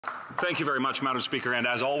Thank you very much, Madam Speaker, and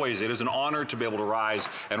as always, it is an honour to be able to rise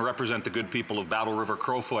and represent the good people of Battle River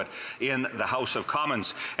Crowfoot in the House of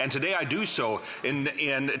Commons. And today I do so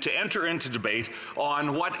to enter into debate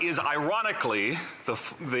on what is ironically the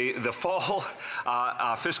fall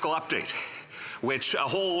fiscal update, which a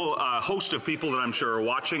whole host of people that I'm sure are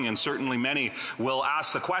watching, and certainly many, will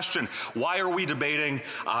ask the question, why are we debating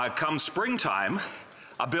come springtime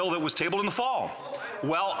a bill that was tabled in the fall?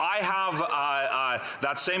 Well, I have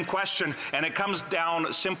that same question, and it comes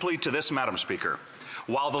down simply to this, Madam Speaker.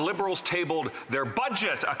 While the Liberals tabled their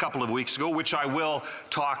budget a couple of weeks ago, which I will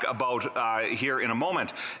talk about here in a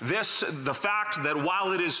moment, the fact that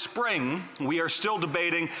while it is spring, we are still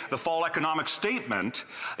debating the fall economic statement,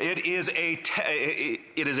 it is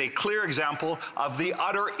a clear example of the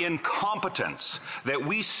utter incompetence that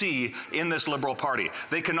we see in this Liberal Party.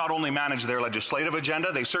 They can not only manage their legislative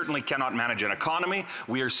agenda, they certainly cannot manage an economy.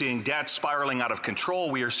 We are seeing debt spiraling out of control.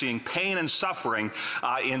 We are seeing pain and suffering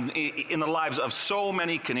in the lives of so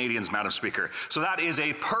many Canadians, Madam Speaker. So that is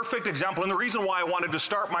a perfect example, and the reason why I wanted to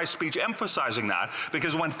start my speech emphasizing that,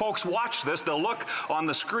 because when folks watch this, they'll look on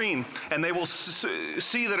the screen and they will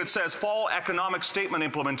see that it says Fall Economic Statement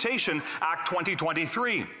Implementation Act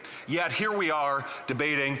 2023. Yet here we are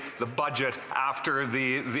debating the budget after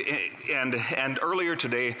and earlier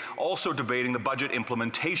today also debating the Budget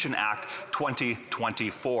Implementation Act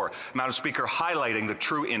 2024. Madam Speaker, highlighting the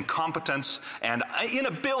true incompetence and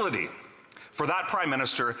inability for that Prime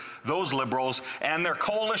Minister, those Liberals, and their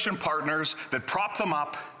coalition partners that prop them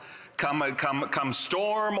up come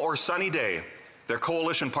storm or sunny day. Their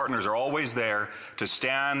coalition partners are always there to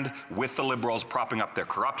stand with the Liberals, propping up their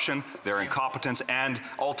corruption, their incompetence, and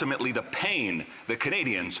ultimately the pain that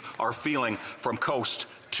Canadians are feeling from coast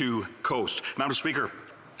to coast. Madam Speaker,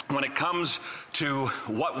 when it comes to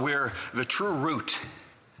the true root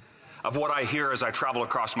of what I hear as I travel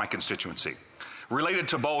across my constituency, related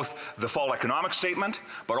to both the fall economic statement,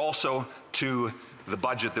 but also to the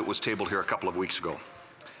budget that was tabled here a couple of weeks ago.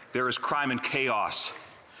 There is crime and chaos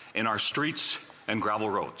in our streets and gravel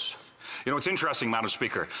roads. You know, it's interesting, Madam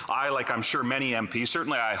Speaker. Like I'm sure many MPs,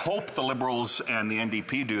 certainly I hope the Liberals and the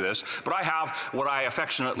NDP do this, but I have what I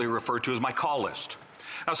affectionately refer to as my call list.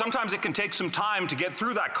 Now, sometimes it can take some time to get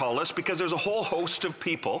through that call list because there's a whole host of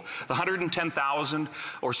people, the 110,000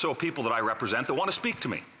 or so people that I represent, that want to speak to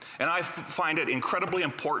me. And I find it incredibly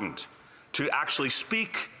important to actually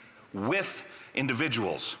speak with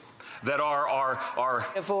individuals that are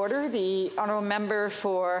of order. The honourable member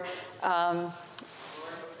for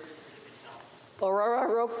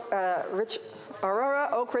Aurora,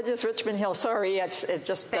 Oak Ridges, Richmond Hill. Sorry, it's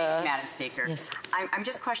just... Thank you, Madam Speaker. Yes. I'm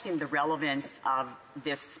just questioning the relevance of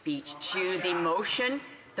this speech to the motion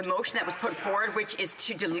that was put forward, which is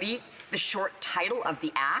to delete the short title of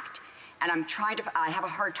the Act. And I have a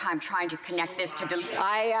hard time trying to connect this to delete.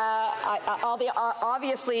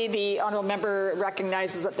 Obviously, the honourable member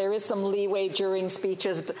recognizes that there is some leeway during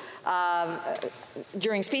speeches.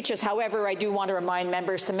 However, I do want to remind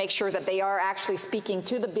members to make sure that they are actually speaking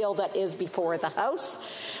to the bill that is before the House.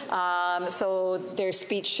 So their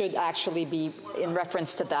speech should actually be in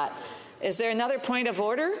reference to that. Is there another point of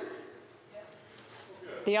order?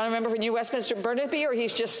 The honourable member for New Westminster Burnaby, or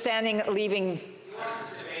he's just standing, leaving?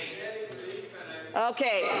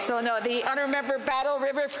 Okay, so no, the honourable member Battle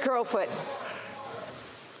River for Crowfoot.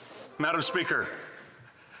 Madam Speaker,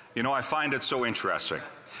 you know, I find it so interesting.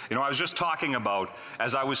 You know, I was just talking about,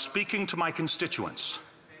 as I was speaking to my constituents,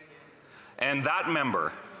 and that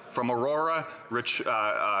member from Aurora,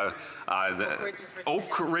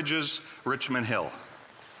 Oak Ridges, Richmond Hill,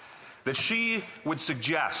 that she would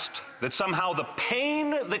suggest that somehow the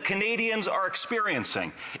pain that Canadians are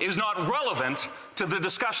experiencing is not relevant to the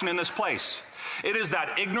discussion in this place. It is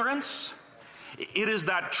that ignorance, it is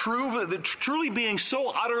that truly being so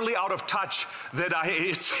utterly out of touch that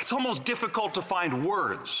it's almost difficult to find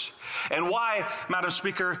words. And why, Madam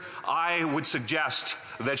Speaker, I would suggest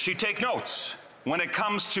that she take notes when it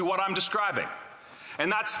comes to what I'm describing.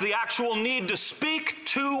 And that's the actual need to speak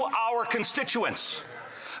to our constituents.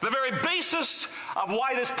 The very basis of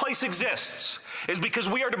why this place exists is because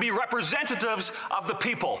we are to be representatives of the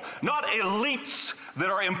people, not elites that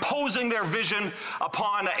are imposing their vision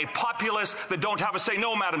upon a populace that don't have a say.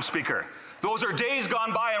 No, Madam Speaker. Those are days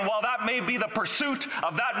gone by, and while that may be the pursuit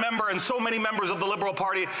of that member and so many members of the Liberal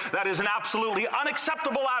Party, that is an absolutely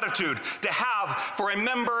unacceptable attitude to have for a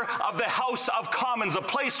member of the House of Commons, a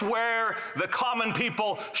place where the common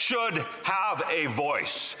people should have a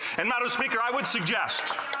voice. And, Madam Speaker, I would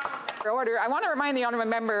suggest Order. I want to remind the honourable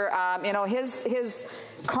member, his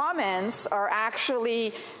comments are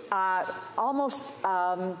actually almost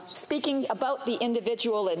speaking about the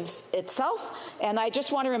individual itself, and I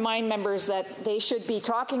just want to remind members that they should be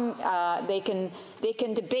talking. They can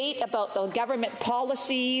debate about the government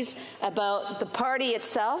policies, about the party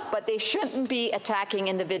itself, but they shouldn't be attacking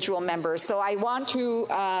individual members. So I want to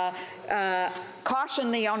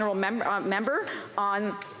caution the honourable member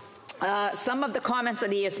on some of the comments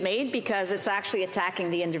that he has made, because it's actually attacking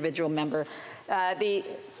the individual member.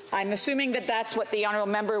 I'm assuming that that's what the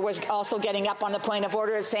honourable member was also getting up on the point of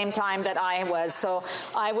order at the same time that I was. So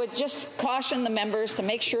I would just caution the members to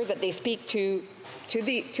make sure that they speak to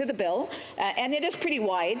the bill, and it is pretty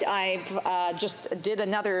wide. I've just did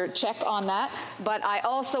another check on that, but I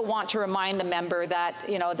also want to remind the member that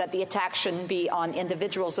that the attack shouldn't be on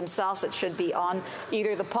individuals themselves. It should be on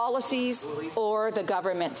either the policies or the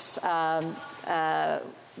government's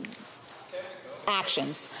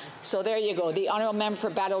actions. So there you go. The honourable member for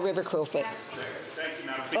Battle River Crowfoot. Thank you,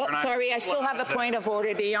 Madam Speaker. Oh, sorry, I still have a point of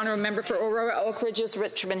order. The honourable member for Aurora Oak Ridges,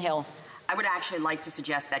 Richmond Hill. I would actually like to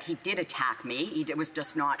suggest that he did attack me. He was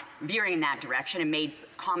just not veering in that direction and made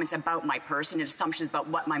comments about my person and assumptions about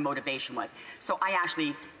what my motivation was. So I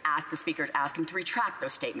actually asked the Speaker to ask him to retract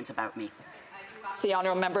those statements about me. Ask the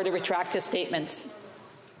honourable member to retract his statements.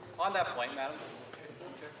 On that point, Madam.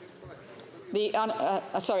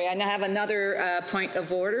 Sorry, I now have another point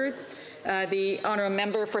of order. The honourable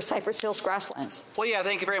member for Cypress Hills Grasslands. Well, yeah,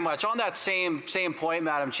 thank you very much. On that same point,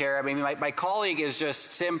 Madam Chair, I mean, my colleague is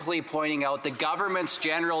just simply pointing out the government's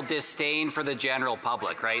general disdain for the general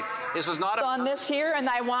public, right? This was not on this here, and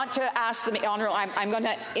I want to ask the honourable. I'm going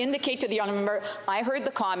to indicate to the honourable member. I heard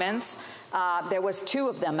the comments. There was 2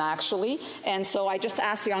 of them actually, and so I just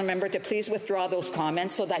asked the honourable member to please withdraw those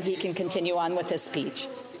comments so that he can continue on with his speech.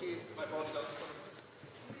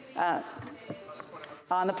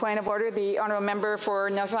 On the point of order, the honourable member for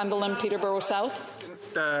Northumberland, Peterborough South.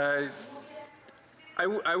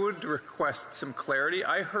 I would request some clarity.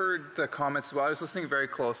 I heard the comments as well. I was listening very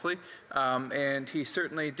closely, and he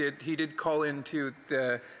certainly did. He did call into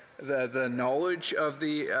the knowledge of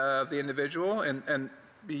the individual, and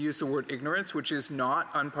he used the word ignorance, which is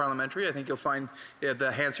not unparliamentary. I think you'll find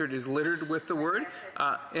the Hansard is littered with the word,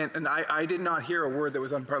 and I did not hear a word that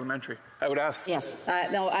was unparliamentary. I would ask. Yes,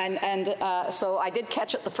 no, and so I did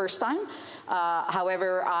catch it the first time.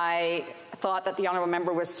 However, I thought that the honourable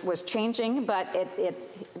member was changing, but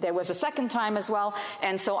there was a second time as well,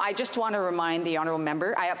 and so I just want to remind the honourable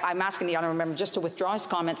member. I'm asking the honourable member just to withdraw his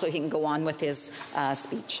comment so he can go on with his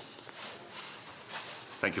speech.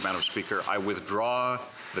 Thank you, Madam Speaker. I withdraw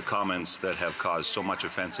the comments that have caused so much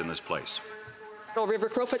offence in this place. River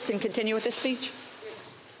Crowfoot can continue with this speech.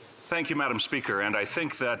 Thank you, Madam Speaker. And I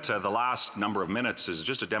think that the last number of minutes is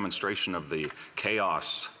just a demonstration of the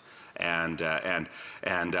chaos and the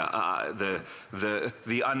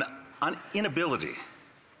inability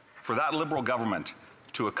for that Liberal government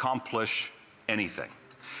to accomplish anything.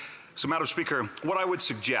 So, Madam Speaker, what I would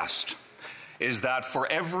suggest is that for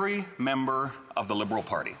every member of the Liberal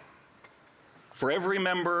Party, for every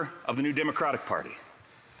member of the New Democratic Party,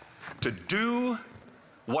 to do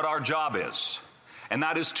what our job is, and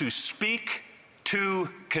that is to speak to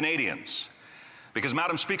Canadians. Because,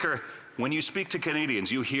 Madam Speaker, when you speak to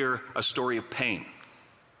Canadians, you hear a story of pain.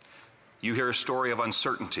 You hear a story of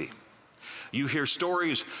uncertainty. You hear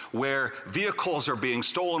stories where vehicles are being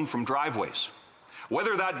stolen from driveways,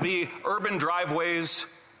 whether that be urban driveways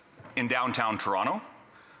in downtown Toronto,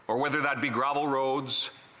 or whether that be gravel roads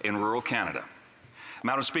in rural Canada.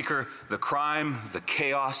 Madam Speaker, the crime, the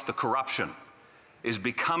chaos, the corruption is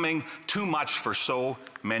becoming too much for so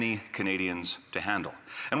many Canadians to handle.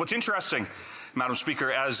 And what's interesting, Madam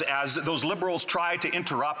Speaker, as those Liberals try to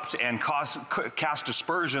interrupt and cast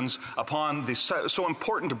aspersions upon the so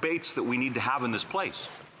important debates that we need to have in this place,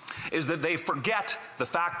 is that they forget the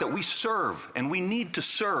fact that we serve and we need to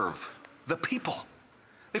serve the people.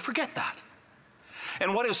 They forget that.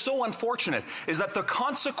 And what is so unfortunate is that the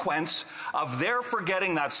consequence of their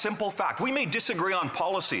forgetting that simple fact, we may disagree on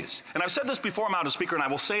policies, and I've said this before, Madam Speaker, and I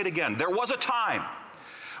will say it again, there was a time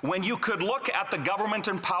when you could look at the government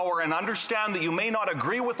in power and understand that you may not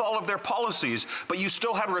agree with all of their policies, but you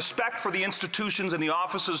still had respect for the institutions and the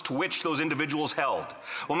offices to which those individuals held.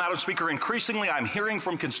 Well, Madam Speaker, increasingly I'm hearing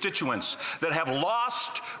from constituents that have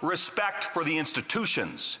lost respect for the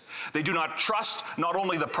institutions. They do not trust not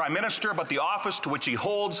only the Prime Minister, but the office to which he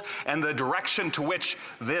holds and the direction to which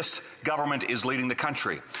this government is leading the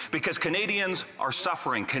country. Because Canadians are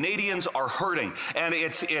suffering, Canadians are hurting, and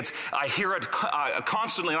I hear it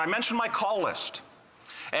constantly. And I mentioned my call list.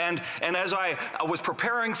 And as I was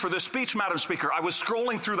preparing for this speech, Madam Speaker, I was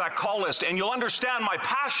scrolling through that call list, and you'll understand my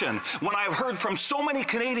passion when I've heard from so many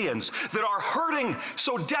Canadians that are hurting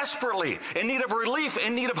so desperately, in need of relief,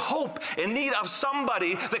 in need of hope, in need of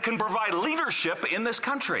somebody that can provide leadership in this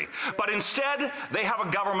country. But instead, they have a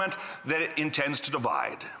government that intends to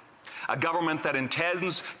divide, a government that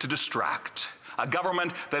intends to distract, a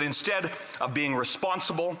government that instead of being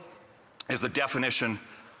responsible is the definition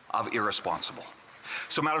of irresponsible.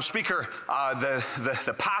 So, Madam Speaker,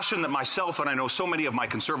 the passion that myself and I know so many of my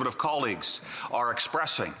Conservative colleagues are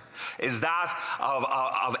expressing is that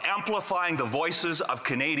of amplifying the voices of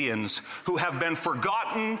Canadians who have been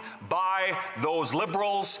forgotten by those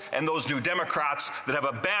Liberals and those New Democrats that have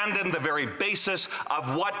abandoned the very basis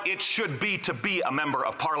of what it should be to be a member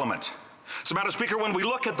of Parliament. So, Madam Speaker, when we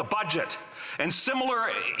look at the budget, and similar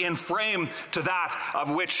in frame to that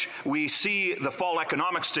of which we see the fall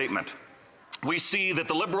economic statement, we see that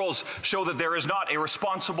the Liberals show that there is not a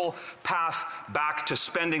responsible path back to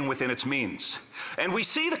spending within its means. And we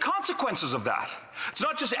see the consequences of that. It's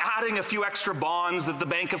not just adding a few extra bonds that the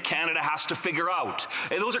Bank of Canada has to figure out.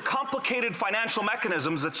 And those are complicated financial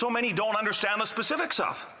mechanisms that so many don't understand the specifics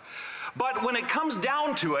of. But when it comes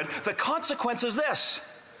down to it, the consequence is this.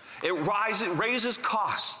 It raises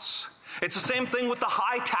costs. It's the same thing with the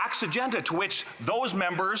high tax agenda to which those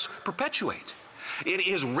members perpetuate. It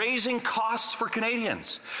is raising costs for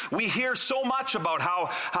Canadians. We hear so much about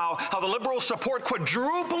how the Liberals support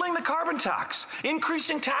quadrupling the carbon tax,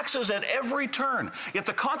 increasing taxes at every turn. Yet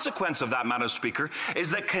the consequence of that, Madam Speaker,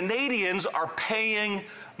 is that Canadians are paying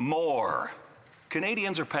more.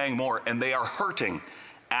 Canadians are paying more, and they are hurting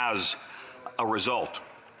as a result.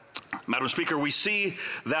 Madam Speaker, we see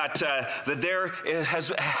that there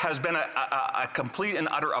has been a complete and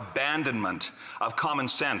utter abandonment of common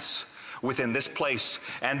sense within this place.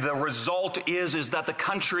 And the result is that the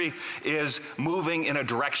country is moving in a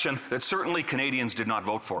direction that certainly Canadians did not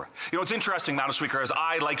vote for. You know, it's interesting, Madam Speaker, as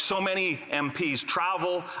I, like so many MPs,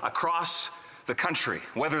 travel across the country,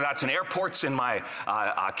 whether that's in airports in my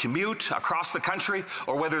commute across the country,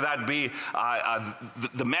 or whether that be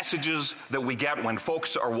the messages that we get when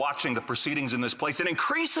folks are watching the proceedings in this place. And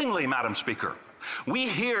increasingly, Madam Speaker, we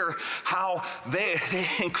hear how they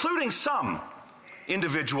including some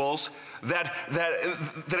individuals that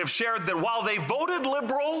have shared that while they voted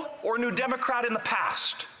Liberal or New Democrat in the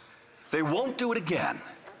past, they won't do it again,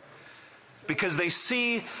 because they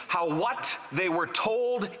see how what they were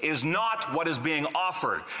told is not what is being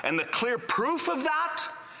offered. And the clear proof of that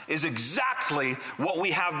is exactly what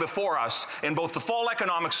we have before us in both the fall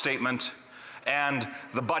economic statement and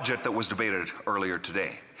the budget that was debated earlier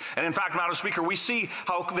today. And in fact, Madam Speaker, we see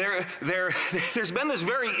how there's been this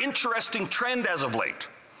very interesting trend as of late,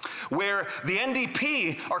 where the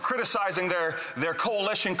NDP are criticizing their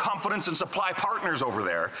coalition confidence and supply partners over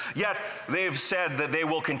there, yet they've said that they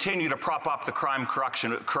will continue to prop up the crime,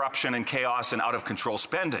 corruption and chaos and out-of-control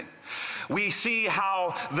spending. We see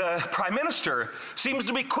how the Prime Minister seems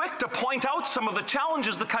to be quick to point out some of the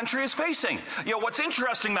challenges the country is facing. You know, what's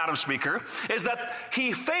interesting, Madam Speaker, is that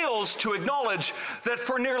he fails to acknowledge that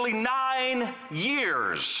for nearly 9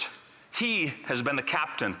 years, he has been the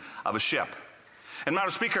captain of a ship. And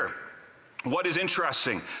Madam Speaker, what is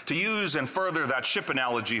interesting, to use and further that ship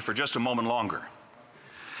analogy for just a moment longer,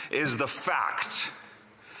 is the fact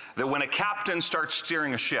that when a captain starts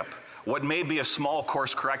steering a ship, what may be a small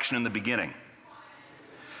course correction in the beginning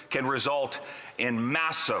can result in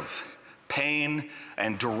massive pain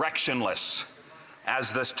and directionless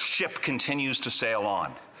as the ship continues to sail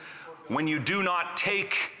on. When you do not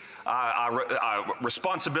take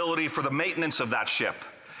responsibility for the maintenance of that ship,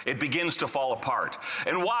 it begins to fall apart.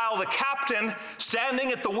 And while the captain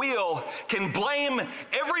standing at the wheel can blame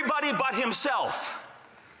everybody but himself,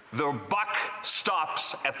 the buck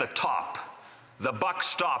stops at the top. The buck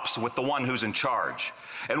stops with the one who's in charge.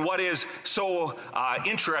 And what is so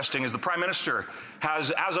interesting is the Prime Minister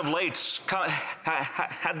has, as of late,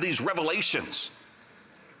 had these revelations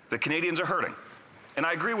that Canadians are hurting. And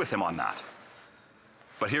I agree with him on that.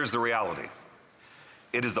 But here's the reality.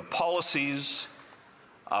 It is the policies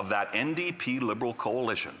of that NDP-Liberal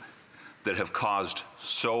coalition that have caused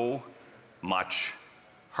so much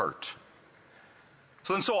hurt.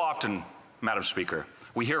 So then so often, Madam Speaker,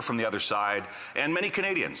 we hear from the other side, and many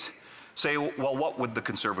Canadians say, well, what would the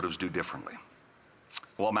Conservatives do differently?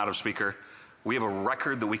 Well, Madam Speaker, we have a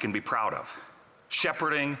record that we can be proud of,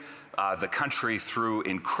 shepherding the country through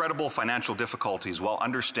incredible financial difficulties while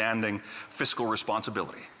understanding fiscal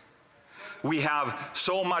responsibility. We have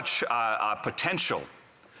so much potential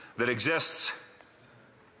that exists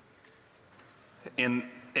in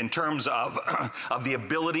in terms of, of the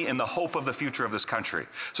ability and the hope of the future of this country.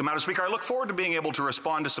 So, Madam Speaker, I look forward to being able to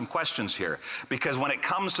respond to some questions here, because when it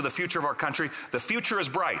comes to the future of our country, the future is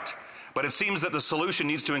bright, but it seems that the solution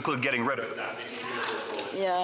needs to include getting rid of it.